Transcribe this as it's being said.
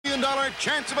million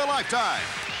chance of a lifetime.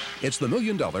 It's the $1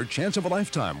 million chance of a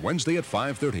lifetime, Wednesday at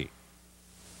 5:30.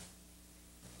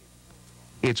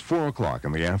 It's 4 o'clock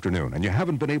in the afternoon, and you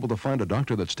haven't been able to find a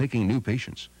doctor that's taking new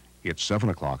patients. It's 7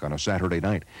 o'clock on a Saturday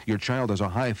night. Your child has a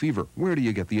high fever. Where do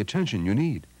you get the attention you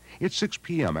need? It's 6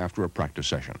 p.m. after a practice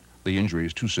session. The injury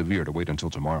is too severe to wait until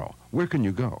tomorrow. Where can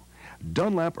you go?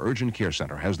 Dunlap Urgent Care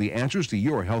Center has the answers to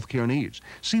your health care needs.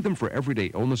 See them for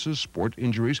everyday illnesses, sport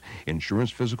injuries,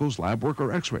 insurance physicals, lab work,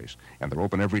 or x-rays. And they're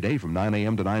open every day from 9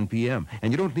 a.m. to 9 p.m.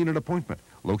 And you don't need an appointment.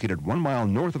 Located 1 mile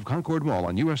north of Concord Mall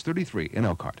on US 33 in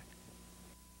Elkhart.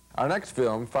 Our next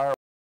film, Fire